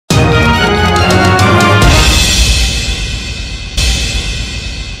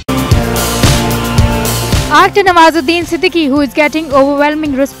Actor Nawazuddin Siddiqui, who is getting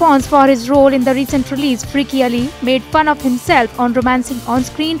overwhelming response for his role in the recent release Freaky Ali, made fun of himself on romancing on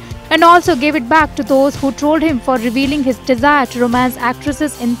screen and also gave it back to those who trolled him for revealing his desire to romance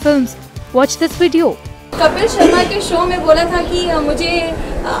actresses in films. Watch this video. Kapil Sharma के show में बोला था कि मुझे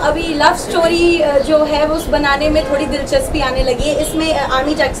अभी love story जो है वो उस बनाने में थोड़ी दिलचस्पी आने लगी है। इसमें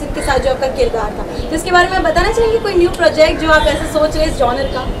आर्मी जैक्सन के साथ जो आपका किरदार था, तो इसके बारे में बताना चाहिए कोई न्यू प्रोजेक्ट जो आप ऐसे सोच रहे हैं इस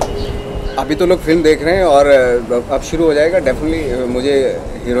जॉनर का? अभी तो लोग फिल्म देख रहे हैं और अब शुरू हो जाएगा। डेफिनेटली मुझे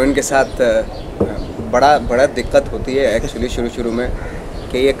हीरोइन के साथ बड़ा दिक्कत होती है एक्चुअली शुरू में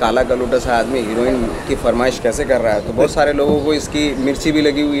कि ये काला कलूटा सा आदमी हीरोइन की फरमाइश कैसे कर रहा है। तो बहुत सारे लोगों को इसकी मिर्ची भी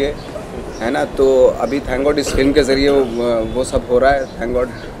लगी हुई है ना। तो अभी थैंक गॉड इस फिल्म के ज़रिए वो सब हो रहा है। थैंक गॉड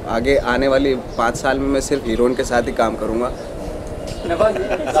आगे आने वाली 5 साल में मैं सिर्फ हीरोइन के साथ ही काम करूँगा।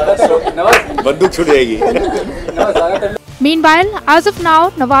 बंदूक छूट जाएगी। Meanwhile, as of now,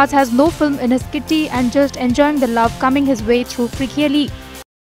 Nawaz has no film in his kitty and just enjoying the love coming his way through Freaky Ali.